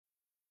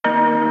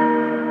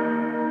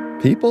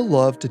People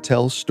love to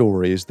tell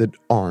stories that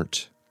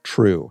aren't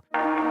true.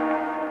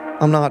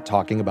 I'm not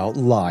talking about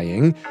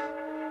lying.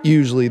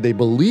 Usually they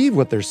believe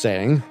what they're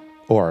saying,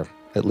 or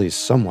at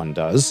least someone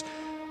does.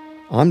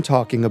 I'm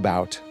talking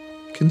about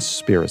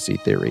conspiracy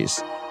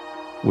theories,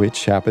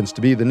 which happens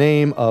to be the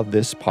name of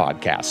this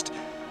podcast.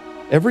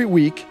 Every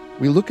week,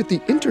 we look at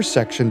the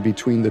intersection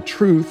between the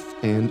truth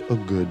and a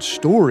good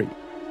story,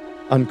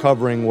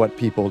 uncovering what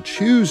people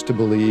choose to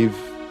believe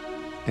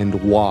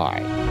and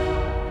why.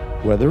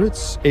 Whether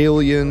it's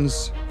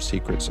aliens,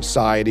 secret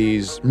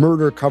societies,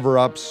 murder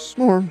cover-ups,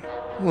 or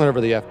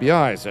whatever the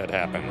FBI said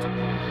happened.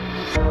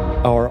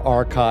 Our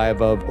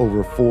archive of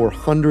over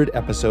 400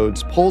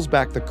 episodes pulls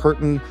back the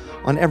curtain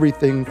on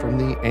everything from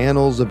the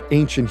annals of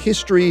ancient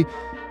history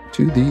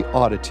to the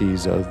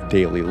oddities of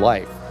daily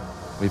life.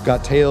 We've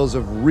got tales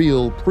of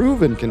real,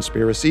 proven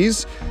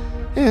conspiracies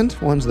and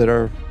ones that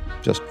are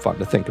just fun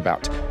to think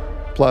about.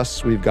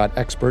 Plus, we've got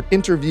expert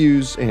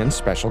interviews and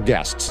special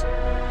guests.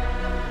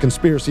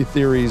 Conspiracy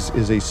Theories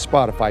is a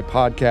Spotify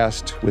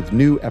podcast with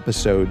new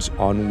episodes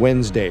on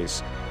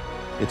Wednesdays.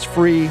 It's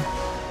free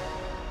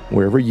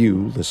wherever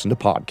you listen to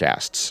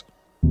podcasts.